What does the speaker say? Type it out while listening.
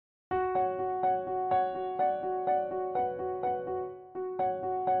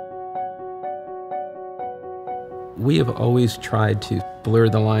We have always tried to blur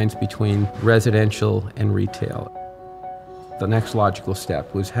the lines between residential and retail. The next logical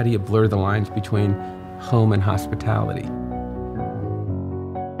step was, how do you blur the lines between home and hospitality?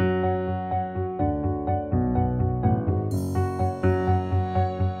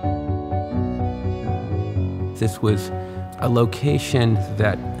 This was a location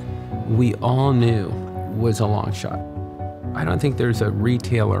that we all knew was a long shot. I don't think there's a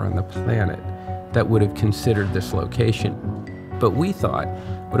retailer on the planet that would have considered this location. But we thought,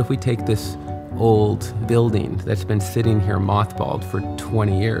 what if we take this old building that's been sitting here mothballed for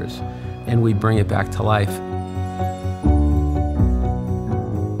 20 years and we bring it back to life?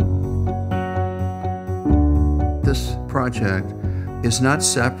 This project is not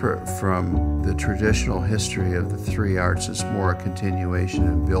separate from the traditional history of the three arts. It's more a continuation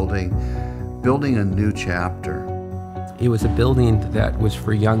of building a new chapter. It was a building that was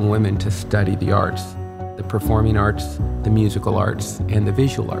for young women to study the arts, the performing arts, the musical arts, and the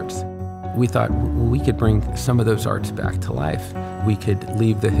visual arts. We thought we could bring some of those arts back to life. We could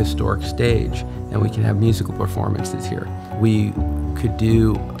leave the historic stage and we could have musical performances here. We could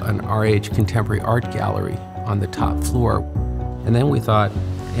do an RH Contemporary Art Gallery on the top floor. And then we thought,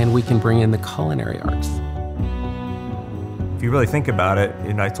 and we can bring in the culinary arts. If you really think about it,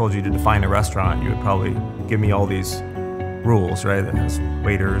 and I told you to define a restaurant, you would probably give me all these rules, right? That has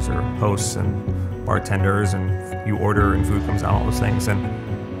waiters or hosts and bartenders, and you order and food comes out, all those things. And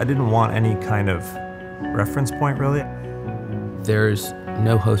I didn't want any kind of reference point, really. There's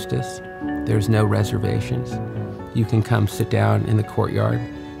no hostess. There's no reservations. You can come sit down in the courtyard.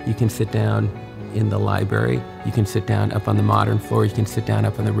 You can sit down in the library. You can sit down up on the modern floor. You can sit down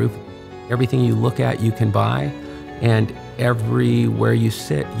up on the roof. Everything you look at, you can buy, and everywhere you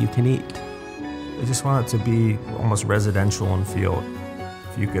sit, you can eat. I just want it to be almost residential in feel.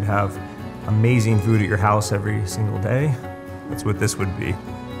 If you could have amazing food at your house every single day, that's what this would be.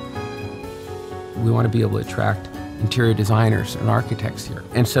 We want to be able to attract interior designers and architects here.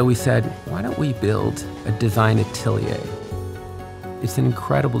 And so we said, why don't we build a design atelier? It's an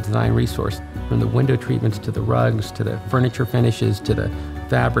incredible design resource, from the window treatments to the rugs, to the furniture finishes, to the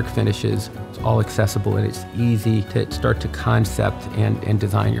fabric finishes. It's all accessible and it's easy to start to concept and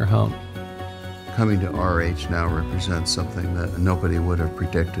design your home. Coming to RH now represents something that nobody would have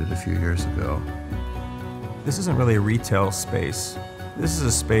predicted a few years ago. This isn't really a retail space. This is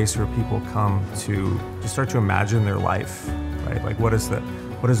a space where people come to start to imagine their life, right? Like, what does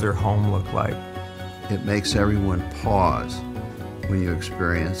their home look like? It makes everyone pause when you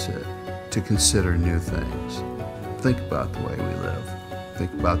experience it, to consider new things. Think about the way we live.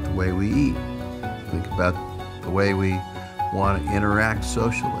 Think about the way we eat. Think about the way we want to interact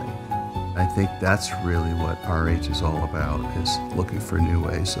socially. I think that's really what RH is all about, is looking for new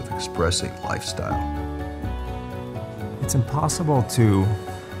ways of expressing lifestyle. It's impossible to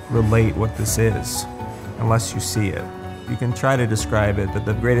relate what this is unless you see it. You can try to describe it, but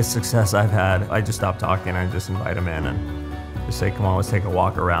the greatest success I've had, I just stop talking, I just invite them in and just say, come on, let's take a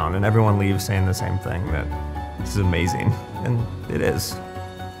walk around. And everyone leaves saying the same thing, that this is amazing. And it is.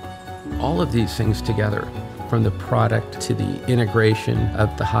 All of these things together, from the product to the integration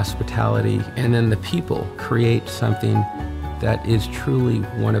of the hospitality and then the people, create something that is truly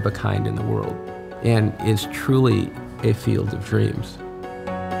one of a kind in the world and is truly a field of dreams.